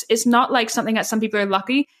choice. It's not like something that some people are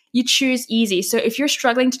lucky. You choose easy. So if you're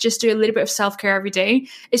struggling to just do a little bit of self-care every day,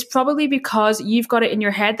 it's probably because you've got it in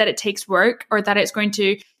your head that it takes work or that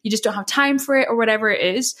you just don't have time for it or whatever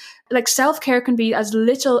it is. Like self-care can be as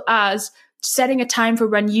little as setting a time for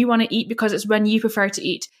when you want to eat because it's when you prefer to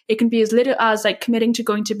eat. It can be as little as like committing to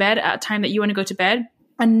going to bed at a time that you want to go to bed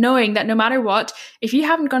and knowing that no matter what, if you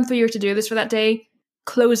haven't gone through your to-do list for that day,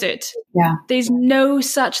 close it. Yeah. There's no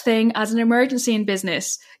such thing as an emergency in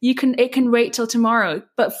business. It can wait till tomorrow,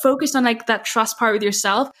 but focus on like that trust part with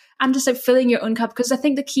yourself and just like filling your own cup. Because I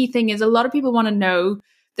think the key thing is a lot of people want to know,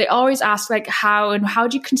 they always ask like how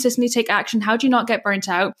do you consistently take action? How do you not get burnt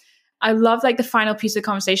out? I love like the final piece of the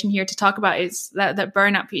conversation here to talk about is that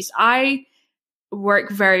burnout piece. I work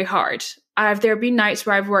very hard. There have been nights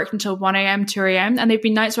where I've worked until 1 a.m., 2 a.m. And there've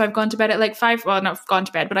been nights where I've gone to bed at like 5, well, not gone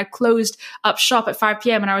to bed, but I closed up shop at 5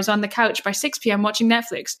 p.m. and I was on the couch by 6 p.m. watching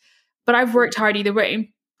Netflix. But I've worked hard either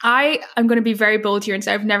way. I am going to be very bold here and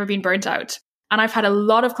say I've never been burnt out. And I've had a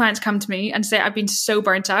lot of clients come to me and say I've been so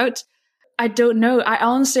burnt out. I don't know.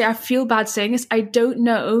 I feel bad saying this. I don't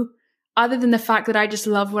know, other than the fact that I just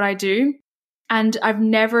love what I do. And I've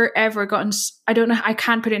never, ever gotten, I don't know, I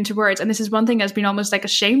can't put it into words. And this is one thing that's been almost like a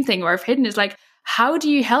shame thing where I've hidden is like, how do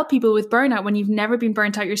you help people with burnout when you've never been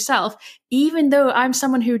burnt out yourself? Even though I'm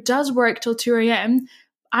someone who does work till 2 a.m.,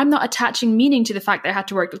 I'm not attaching meaning to the fact that I had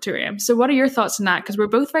to work till 2 a.m. So what are your thoughts on that? Because we're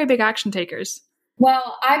both very big action takers.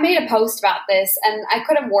 Well, I made a post about this and I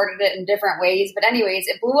could have worded it in different ways. But anyways,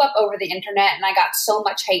 it blew up over the internet and I got so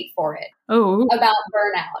much hate for it about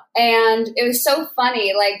burnout. And it was so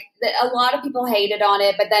funny. Like a lot of people hated on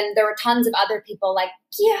it, but then there were tons of other people like,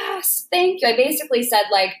 yes, thank you. I basically said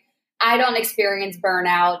like, I don't experience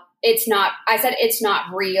burnout. I said it's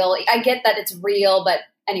not real. I get that it's real, but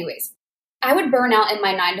anyways. I would burn out in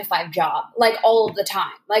my 9-to-5 job, like all of the time,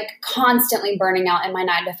 like constantly burning out in my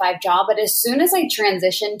 9-to-5 job. But as soon as I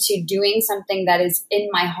transitioned to doing something that is in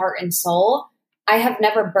my heart and soul, I have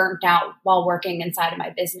never burnt out while working inside of my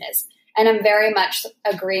business. And I'm very much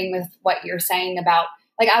agreeing with what you're saying about,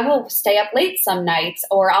 like, I will stay up late some nights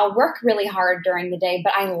or I'll work really hard during the day,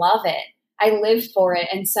 but I love it. I live for it.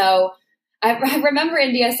 And so I remember,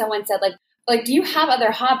 India, someone said, like, do you have other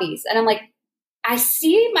hobbies? And I'm like, I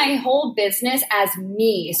see my whole business as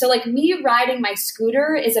me. So like me riding my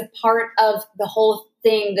scooter is a part of the whole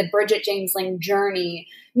thing, the Bridget James Ling journey.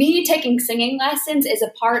 Me taking singing lessons is a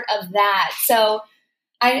part of that. So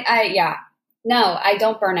I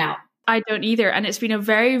don't burn out. I don't either. And it's been a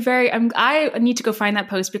very, very, I need to go find that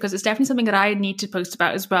post because it's definitely something that I need to post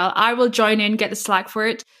about as well. I will join in, get the slack for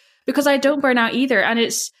it because I don't burn out either. And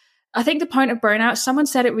I think the point of burnout, someone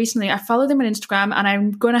said it recently. I follow them on Instagram and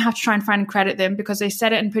I'm going to have to try and find and credit them because they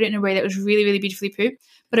said it and put it in a way that was really, really beautifully put.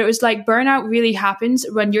 But it was like burnout really happens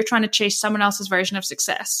when you're trying to chase someone else's version of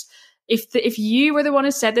success. If you were the one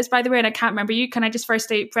who said this, by the way, and I can't remember you, can I just first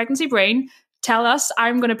say Pregnancy Brain, tell us.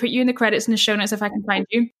 I'm going to put you in the credits in the show notes if I can find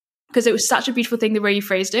you because it was such a beautiful thing the way you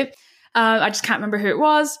phrased it. I just can't remember who it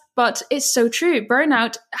was, but it's so true.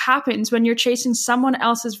 Burnout happens when you're chasing someone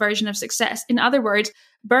else's version of success. In other words,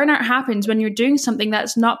 Burnout happens when you're doing something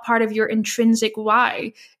that's not part of your intrinsic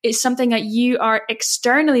why. It's something that you are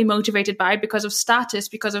externally motivated by because of status,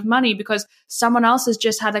 because of money, because someone else has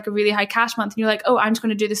just had like a really high cash month and you're like, oh, I'm just going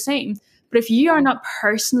to do the same. But if you are not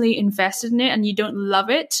personally invested in it and you don't love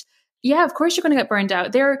it, yeah, of course you're going to get burned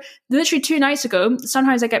out. There, literally 2 nights ago,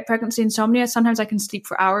 sometimes I get pregnancy insomnia. Sometimes I can sleep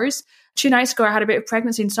for hours. 2 nights ago, I had a bit of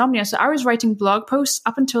pregnancy insomnia. So I was writing blog posts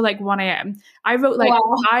up until like 1 a.m. I wrote like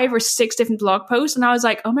 5 or 6 different blog posts. And I was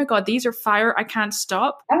like, oh my God, these are fire. I can't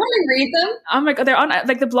stop. I want to read them. Oh my God, they're on,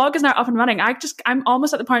 like the blog is now up and running. I'm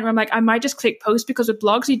almost at the point where I'm like, I might just click post, because with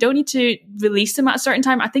blogs, you don't need to release them at a certain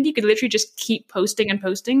time. I think you could literally just keep posting and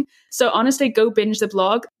posting. So honestly, go binge the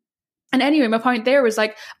blog. And anyway, my point there was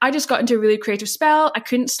like, I just got into a really creative spell. I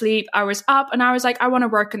couldn't sleep. I was up and I was like, I want to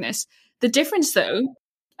work on this. The difference though,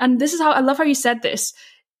 and this is how I love how you said this,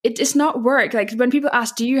 it's not work. Like when people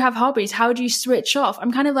ask, do you have hobbies? How do you switch off?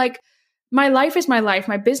 I'm kind of like, my life is my life.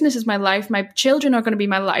 My business is my life. My children are going to be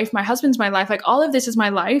my life. My husband's my life. Like all of this is my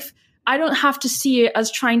life. I don't have to see it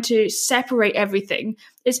as trying to separate everything.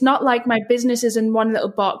 It's not like my business is in one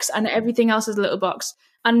little box and everything else is a little box.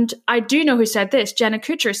 And I do know who said this. Jenna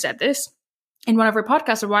Kutcher said this in one of her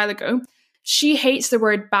podcasts a while ago. She hates the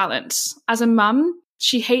word balance. As a mum,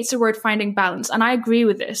 she hates the word finding balance. And I agree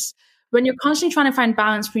with this. When you're constantly trying to find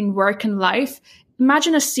balance between work and life,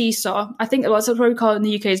 imagine a seesaw. I think that's what we call it in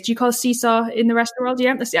the UK. Do you call it seesaw in the rest of the world?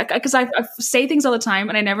 Yeah, because I say things all the time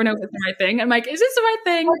and I never know if it's the right thing. I'm like, is this the right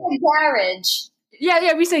thing? Like a garage.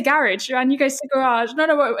 Yeah, we say garage, and you guys say garage.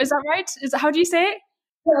 No, is that right? How do you say it?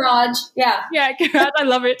 Garage, yeah. Yeah, garage, I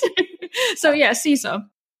love it. So yeah, seesaw.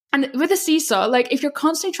 And with a seesaw, like if you're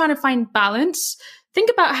constantly trying to find balance,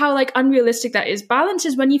 think about how like unrealistic that is. Balance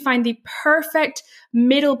is when you find the perfect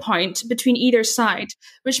middle point between either side,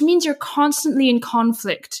 which means you're constantly in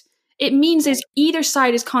conflict. It means is either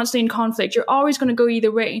side is constantly in conflict. You're always going to go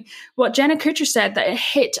either way. What Jenna Kutcher said that it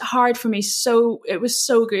hit hard for me, it was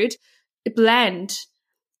so good. Blend.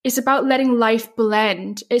 It's about letting life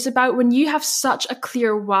blend. It's about when you have such a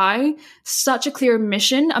clear why, such a clear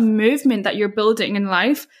mission, a movement that you're building in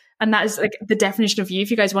life. And that is like the definition of you. If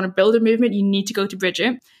you guys want to build a movement, you need to go to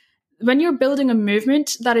Bridget. When you're building a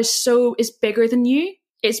movement that is bigger than you,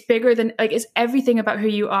 it's bigger than, like, it's everything about who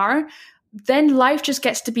you are, then life just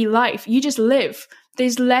gets to be life. You just live.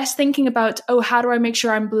 There's less thinking about, oh, how do I make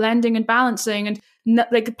sure I'm blending and balancing? And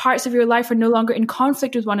like parts of your life are no longer in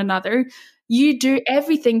conflict with one another. You do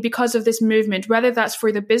everything because of this movement, whether that's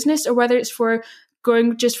for the business or whether it's for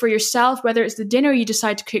going just for yourself, whether it's the dinner you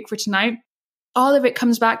decide to cook for tonight. All of it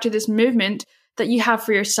comes back to this movement that you have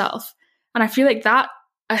for yourself. And I feel like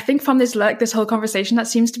I think from this whole conversation, that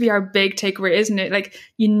seems to be our big takeaway, isn't it? Like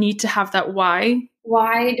you need to have that why.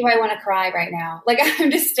 Why do I want to cry right now? Like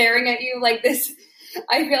I'm just staring at you like this.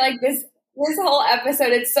 I feel like this whole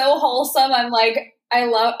episode, it's so wholesome. I'm like,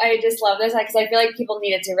 I just love this because I feel like people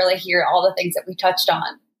needed to really hear all the things that we touched on.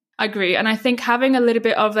 I agree. And I think having a little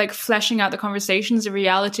bit of like fleshing out the conversations, the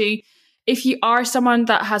reality, if you are someone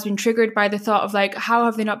that has been triggered by the thought of like, how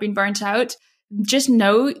have they not been burnt out? Just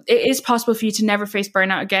know it is possible for you to never face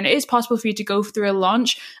burnout again. It is possible for you to go through a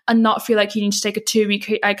launch and not feel like you need to take a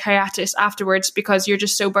 2-week hiatus afterwards because you're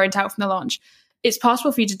just so burnt out from the launch. It's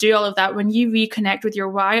possible for you to do all of that when you reconnect with your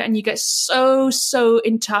why and you get so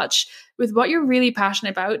in touch with what you're really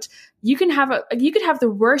passionate about. You could have the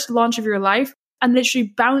worst launch of your life and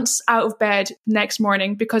literally bounce out of bed next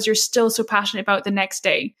morning because you're still so passionate about the next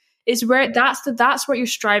day. Is where that's what you're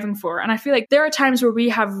striving for. And I feel like there are times where we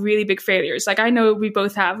have really big failures. Like I know we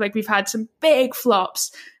both have, like we've had some big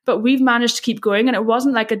flops, but we've managed to keep going. And it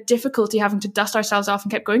wasn't like a difficulty having to dust ourselves off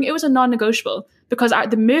and kept going. It was a non-negotiable because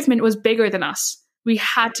the movement was bigger than us. We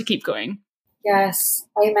had to keep going. Yes.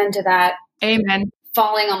 Amen to that. Amen.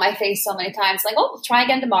 Falling on my face so many times. Like, oh, we'll try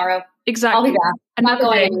again tomorrow. Exactly. I'll be back. I'm not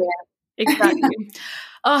going anywhere. Exactly.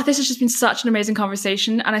 Oh, this has just been such an amazing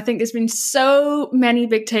conversation. And I think there's been so many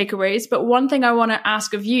big takeaways. But one thing I want to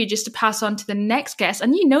ask of you, just to pass on to the next guest,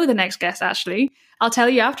 and you know the next guest, Ashley, I'll tell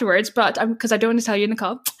you afterwards, but because I don't want to tell you in the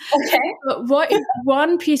call. Okay. But what is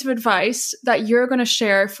one piece of advice that you're going to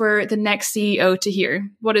share for the next CEO to hear?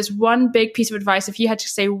 What is one big piece of advice? If you had to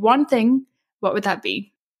say one thing, what would that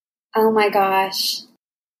be? Oh my gosh.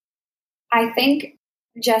 I think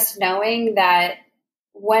just knowing that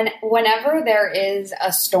whenever there is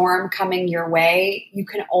a storm coming your way, you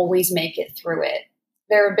can always make it through it.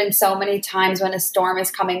 There have been so many times when a storm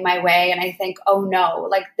is coming my way and I think, oh no,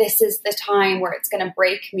 like this is the time where it's going to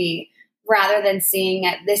break me, rather than seeing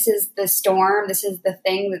it, this is the storm, this is the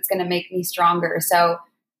thing that's going to make me stronger. So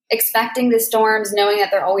expecting the storms, knowing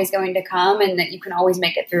that they're always going to come and that you can always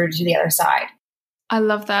make it through to the other side. I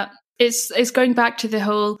love that. It's going back to the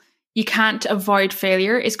whole, you can't avoid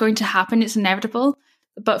failure. It's going to happen. It's inevitable.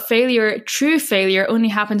 But failure, true failure, only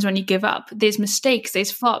happens when you give up. There's mistakes,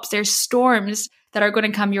 there's flops, there's storms that are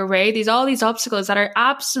going to come your way. There's all these obstacles that are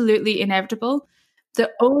absolutely inevitable.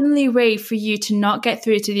 The only way for you to not get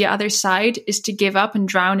through to the other side is to give up and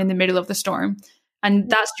drown in the middle of the storm. And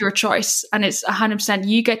that's your choice. And it's 100%.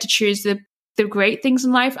 You get to choose the great things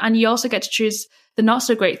in life, and you also get to choose the not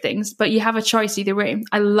so great things, but you have a choice either way.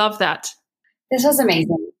 I love that. This was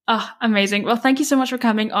amazing. Oh, amazing. Well, thank you so much for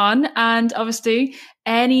coming on. And obviously,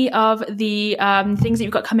 any of the things that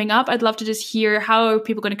you've got coming up, I'd love to just hear how are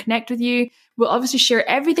people going to connect with you. We'll obviously share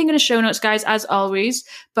everything in the show notes, guys, as always.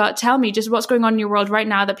 But tell me just what's going on in your world right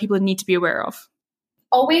now that people need to be aware of.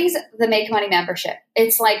 Always the Make Money membership.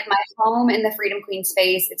 It's like my home in the Freedom Queen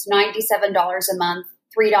space. It's $97 a month,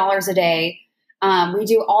 $3 a day. We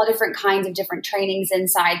do all different kinds of different trainings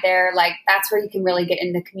inside there. Like that's where you can really get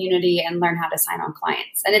in the community and learn how to sign on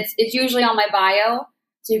clients. And it's usually on my bio,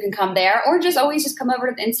 so you can come there, or just always just come over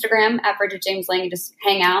to the Instagram at Bridget James Ling and just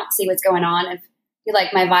hang out, see what's going on. If you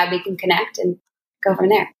like my vibe, we can connect and go from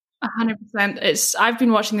there. 100%. I've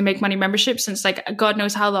been watching the Make Money membership since like God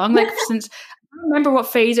knows how long. Like since I don't remember what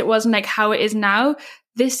phase it was and like how it is now.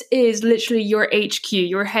 This is literally your HQ,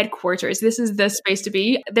 your headquarters. This is the space to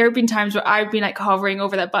be. There have been times where I've been like hovering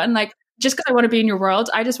over that button, like just because I want to be in your world.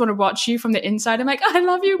 I just want to watch you from the inside. I'm like, I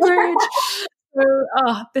love you, Bridge. So,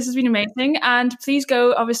 this has been amazing. And please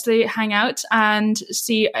go obviously hang out and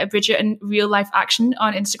see Bridget in real life action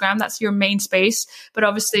on Instagram. That's your main space. But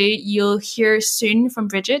obviously you'll hear soon from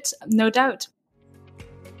Bridget, no doubt.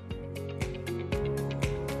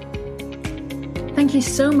 Thank you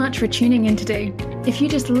so much for tuning in today. If you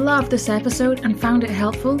just loved this episode and found it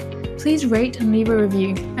helpful, please rate and leave a review.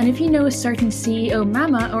 And if you know a certain CEO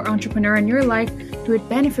mama or entrepreneur in your life who would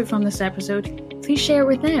benefit from this episode, please share it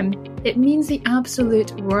with them. It means the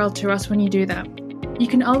absolute world to us when you do that. You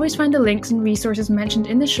can always find the links and resources mentioned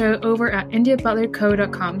in the show over at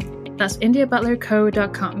indiabutlerco.com. That's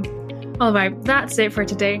indiabutlerco.com. All right, that's it for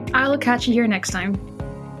today. I'll catch you here next time.